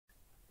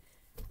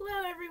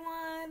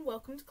everyone,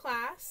 welcome to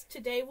class.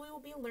 Today we will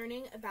be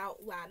learning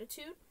about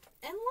latitude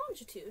and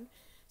longitude.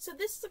 So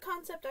this is a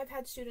concept I've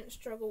had students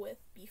struggle with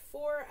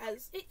before,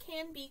 as it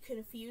can be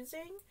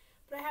confusing,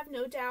 but I have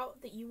no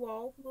doubt that you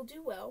all will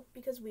do well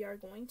because we are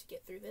going to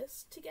get through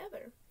this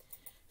together.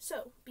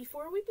 So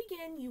before we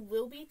begin, you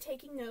will be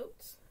taking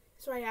notes,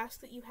 so I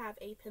ask that you have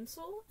a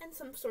pencil and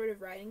some sort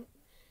of writing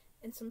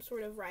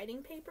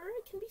paper.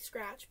 It can be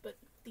scratch, but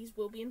these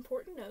will be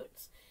important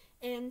notes.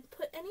 And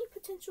put any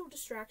potential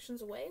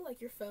distractions away,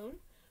 like your phone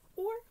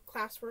or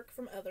classwork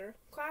from other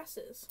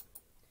classes.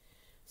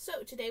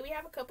 So today we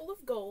have a couple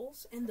of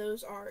goals, and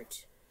those are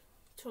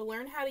to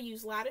learn how to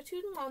use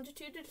latitude and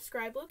longitude to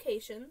describe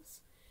locations,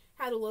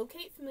 how to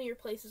locate familiar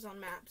places on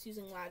maps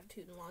using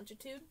latitude and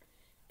longitude,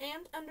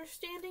 and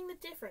understanding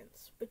the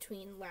difference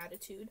between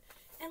latitude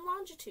and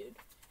longitude.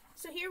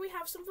 So here we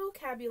have some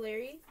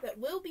vocabulary that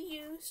will be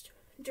used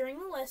during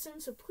the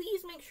lesson, so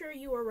please make sure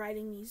you are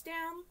writing these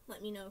down.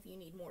 Let me know if you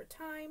need more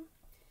time.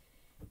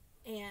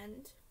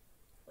 And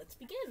let's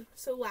begin.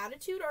 So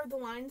latitude are the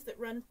lines that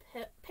run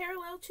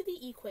parallel to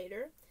the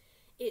equator.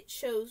 It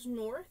shows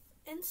north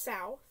and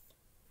south,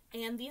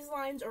 and these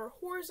lines are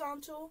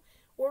horizontal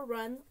or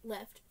run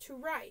left to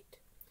right.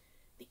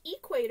 The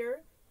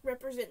equator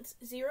represents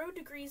 0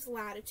 degrees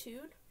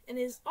latitude and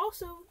is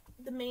also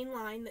the main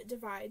line that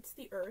divides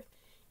the Earth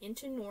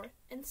into north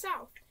and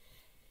south.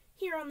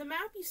 Here on the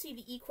map, you see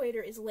the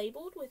equator is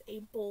labeled with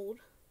a bold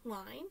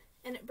line,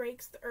 and it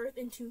breaks the Earth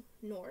into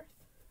north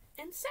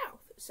and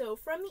south. So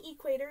from the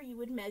equator, you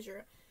would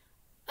measure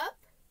up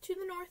to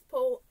the North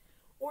Pole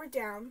or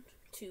down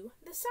to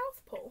the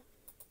South Pole.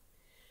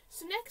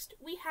 So next,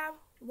 we have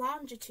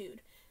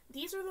longitude.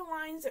 These are the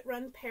lines that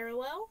run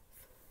parallel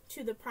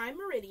to the prime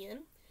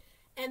meridian,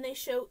 and they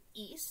show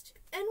east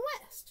and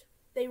west.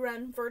 They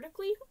run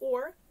vertically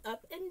or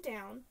up and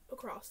down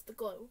across the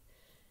globe.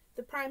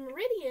 The prime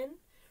meridian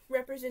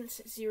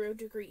represents 0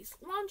 degrees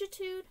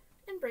longitude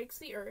and breaks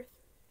the Earth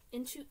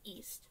into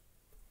east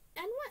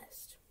and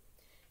west.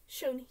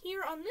 Shown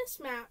here on this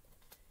map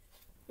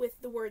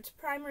with the words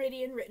prime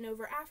meridian written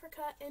over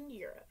Africa and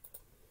Europe.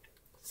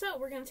 So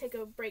we're going to take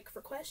a break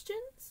for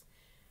questions.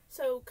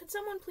 So could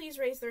someone please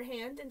raise their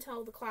hand and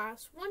tell the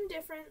class one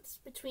difference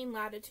between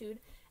latitude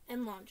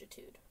and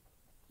longitude?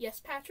 Yes,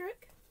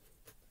 Patrick?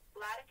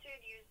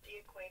 Latitude uses the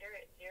equator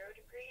at 0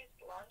 degrees,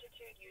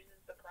 longitude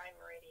uses the prime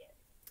meridian.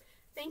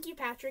 Thank you,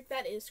 Patrick.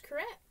 That is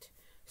correct.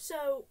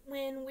 So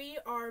when we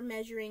are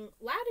measuring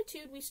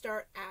latitude, we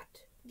start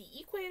at the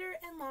equator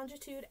and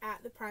longitude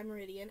at the prime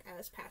meridian,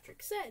 as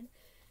Patrick said.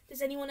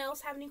 Does anyone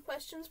else have any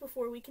questions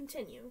before we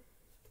continue?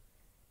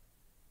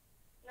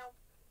 No.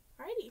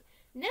 Alrighty.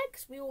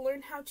 Next, we will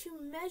learn how to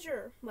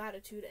measure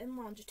latitude and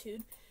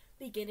longitude,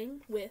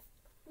 beginning with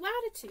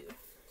latitude.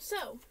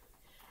 So,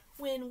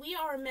 when we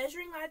are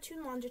measuring latitude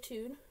and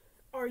longitude,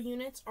 our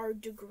units are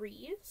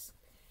degrees,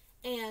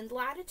 and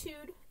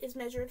latitude is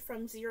measured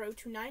from 0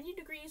 to 90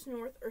 degrees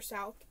north or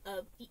south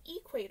of the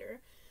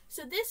equator.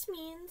 So this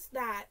means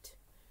that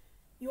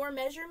your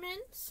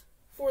measurements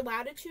for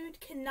latitude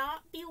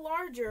cannot be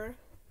larger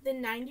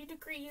than 90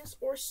 degrees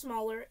or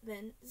smaller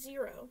than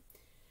 0.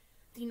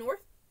 The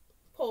North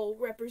Pole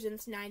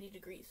represents 90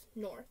 degrees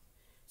north.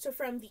 So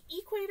from the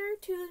equator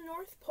to the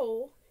North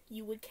Pole,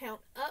 you would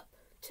count up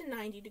to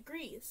 90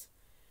 degrees.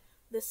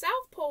 The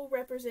South Pole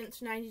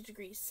represents 90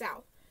 degrees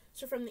south.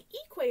 So from the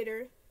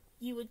equator,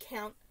 you would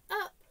count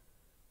up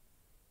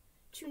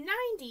to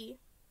 90,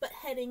 but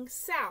heading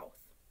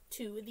south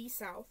to the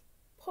South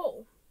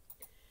Pole.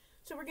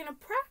 So we're going to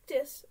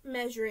practice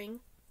measuring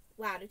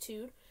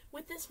latitude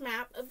with this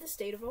map of the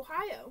state of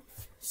Ohio.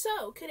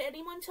 So, could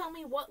anyone tell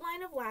me what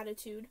line of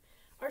latitude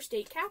our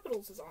state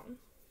capitals is on?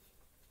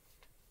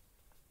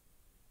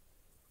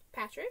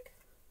 Patrick?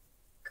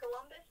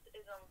 Columbus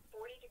is on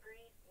 40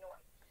 degrees north.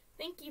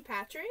 Thank you,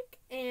 Patrick.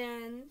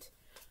 And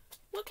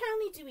what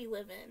county do we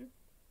live in?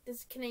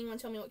 Can anyone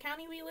tell me what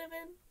county we live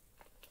in?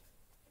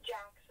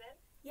 Jackson.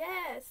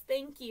 Yes,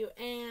 thank you.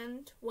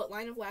 And what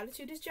line of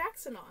latitude is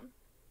Jackson on?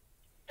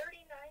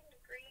 39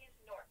 degrees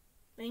north.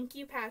 Thank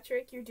you,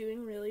 Patrick. You're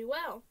doing really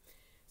well.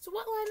 So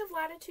what line of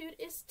latitude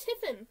is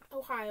Tiffin,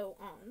 Ohio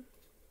on?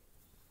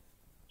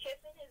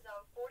 Tiffin is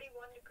on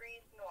 41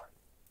 degrees north.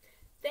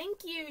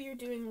 Thank you. You're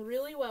doing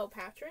really well,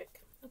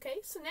 Patrick. Okay,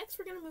 so next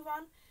we're going to move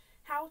on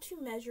how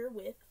to measure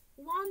with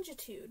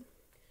longitude.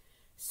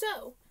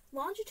 So,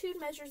 longitude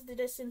measures the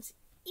distance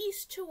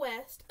east to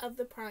west of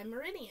the prime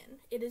meridian.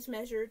 It is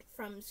measured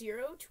from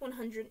 0 to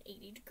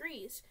 180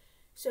 degrees.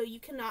 So you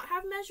cannot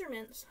have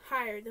measurements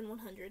higher than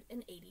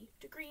 180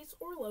 degrees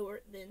or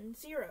lower than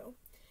 0.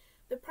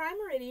 The prime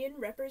meridian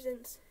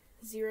represents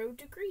 0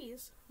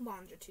 degrees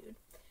longitude.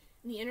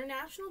 And the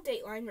international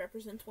dateline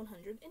represents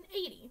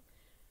 180.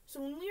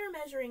 So when we are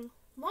measuring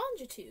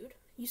longitude,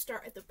 you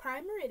start at the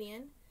prime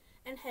meridian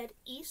and head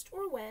east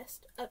or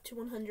west up to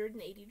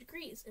 180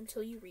 degrees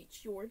until you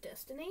reach your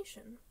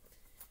destination.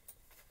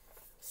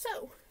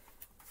 So,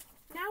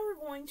 now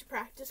we're going to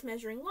practice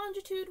measuring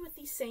longitude with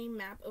the same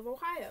map of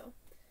Ohio.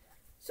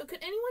 So could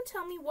anyone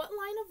tell me what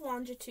line of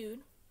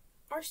longitude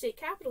our state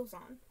capital's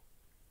on?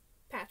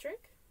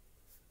 Patrick?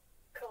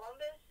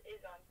 Columbus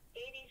is on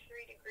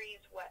 83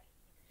 degrees west.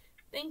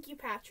 Thank you,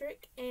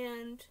 Patrick.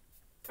 And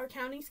our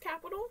county's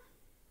capital?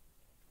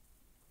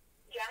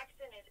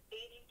 Jackson is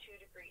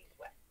 82 degrees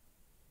west.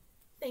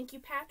 Thank you,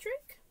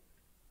 Patrick.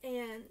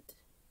 And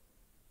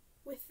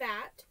with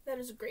that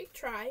is a great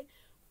try.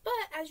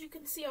 But as you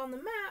can see on the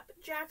map,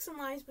 Jackson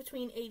lies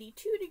between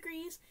 82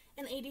 degrees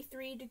and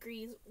 83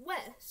 degrees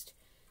west.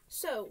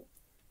 So,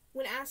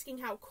 when asking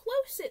how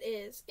close it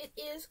is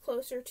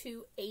closer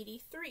to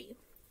 83.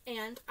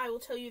 And I will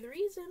tell you the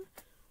reason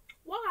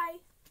why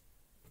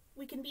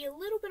we can be a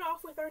little bit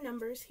off with our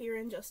numbers here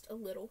in just a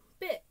little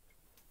bit.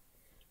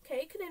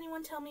 Okay, could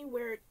anyone tell me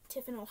where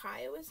Tiffin,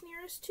 Ohio is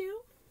nearest to?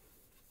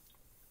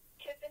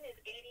 Tiffin is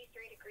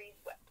 83 degrees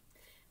west.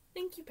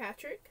 Thank you,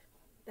 Patrick.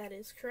 That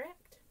is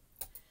correct.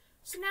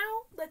 So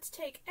now, let's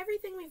take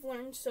everything we've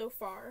learned so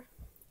far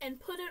and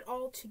put it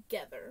all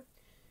together.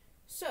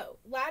 So,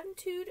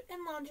 latitude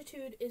and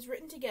longitude is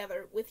written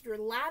together with your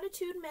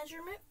latitude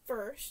measurement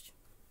first,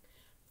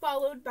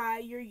 followed by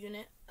your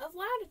unit of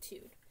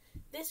latitude.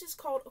 This is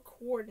called a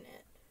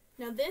coordinate.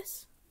 Now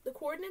the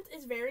coordinate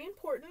is very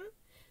important,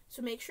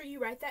 so make sure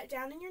you write that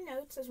down in your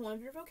notes as one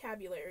of your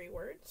vocabulary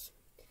words.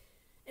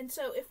 And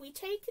so if we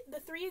take the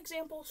 3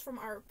 examples from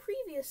our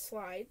previous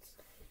slides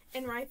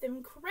and write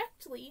them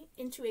correctly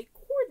into a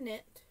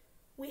coordinate,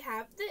 we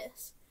have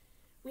this.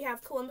 We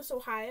have Columbus,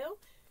 Ohio,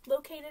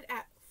 located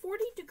at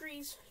 40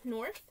 degrees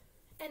north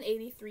and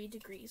 83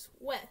 degrees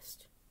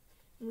west.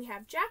 And we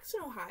have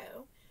Jackson,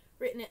 Ohio,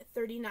 written at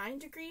 39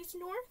 degrees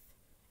north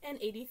and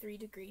 83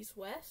 degrees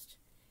west.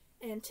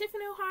 And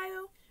Tiffin,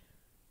 Ohio,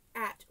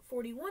 at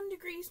 41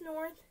 degrees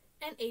north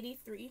and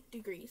 83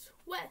 degrees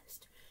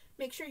west.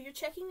 Make sure you're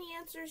checking the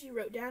answers you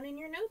wrote down in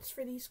your notes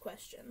for these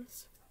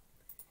questions.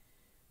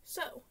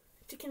 So,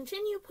 to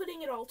continue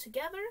putting it all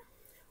together,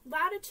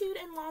 latitude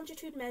and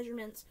longitude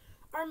measurements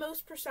are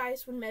most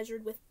precise when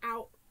measured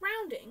without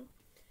rounding.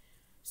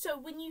 So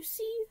when you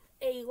see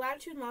a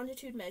latitude and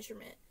longitude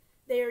measurement,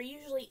 they are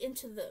usually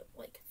into the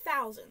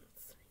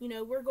thousandths.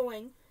 We're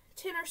going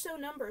 10 or so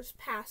numbers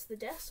past the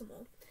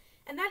decimal.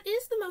 And that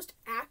is the most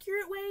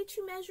accurate way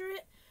to measure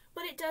it,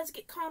 but it does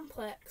get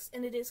complex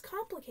and it is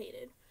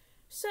complicated.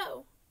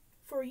 So,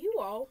 for you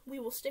all, we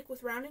will stick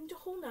with rounding to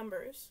whole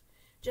numbers,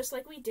 just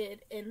like we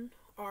did in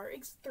our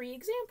 3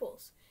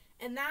 examples.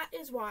 And that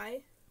is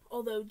why,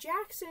 although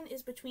Jackson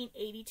is between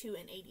 82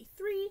 and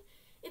 83,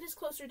 it is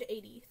closer to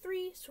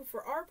 83, so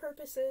for our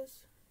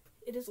purposes,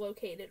 it is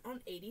located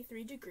on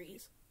 83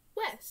 degrees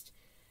west.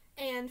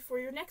 And for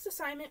your next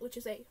assignment, which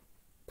is a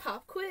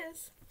pop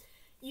quiz,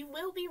 you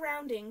will be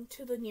rounding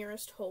to the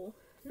nearest whole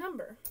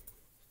number.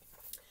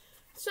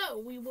 So,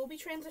 we will be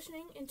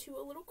transitioning into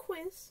a little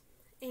quiz,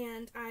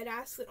 and I'd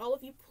ask that all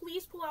of you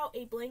please pull out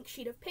a blank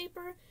sheet of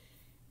paper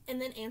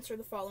and then answer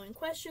the following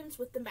questions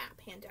with the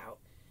map handout.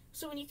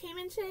 So when you came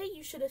in today,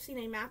 you should have seen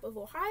a map of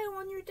Ohio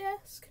on your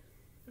desk,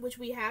 which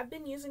we have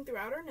been using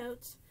throughout our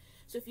notes.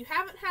 So if you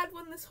haven't had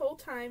one this whole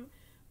time,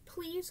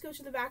 please go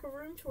to the back of the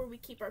room to where we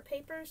keep our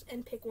papers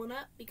and pick one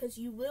up because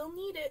you will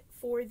need it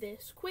for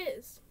this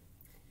quiz.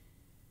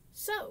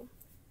 So,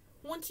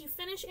 once you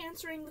finish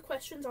answering the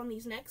questions on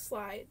these next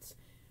slides,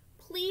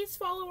 please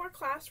follow our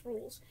class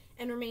rules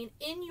and remain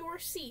in your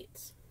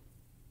seats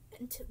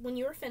when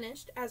you are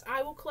finished, as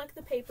I will collect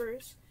the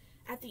papers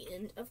at the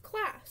end of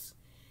class.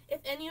 If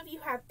any of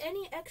you have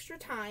any extra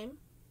time,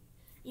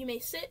 you may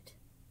sit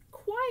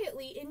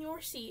quietly in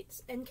your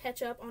seats and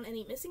catch up on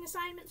any missing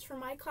assignments from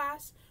my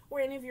class or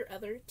any of your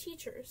other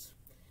teachers.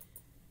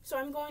 So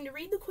I'm going to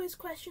read the quiz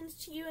questions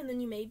to you and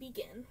then you may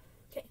begin.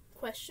 Okay,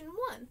 question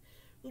 1.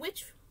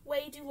 Which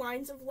way do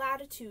lines of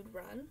latitude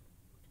run?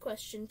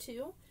 Question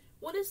 2.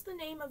 What is the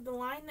name of the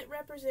line that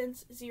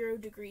represents 0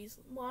 degrees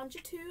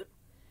longitude?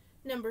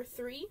 Number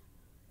 3.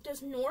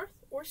 Does north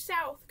or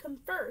south come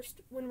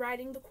first when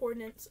writing the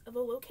coordinates of a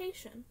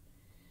location?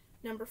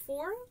 Number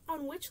 4.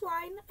 On which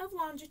line of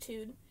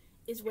longitude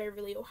is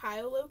Waverly,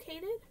 Ohio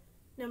located?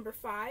 Number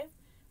 5.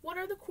 What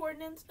are the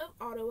coordinates of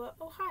Ottawa,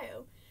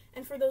 Ohio?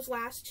 And for those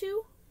last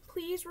 2,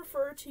 please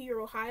refer to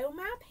your Ohio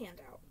map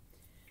handout.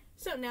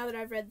 So now that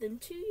I've read them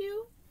to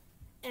you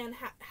and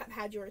have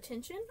had your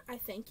attention, I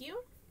thank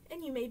you,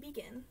 and you may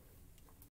begin.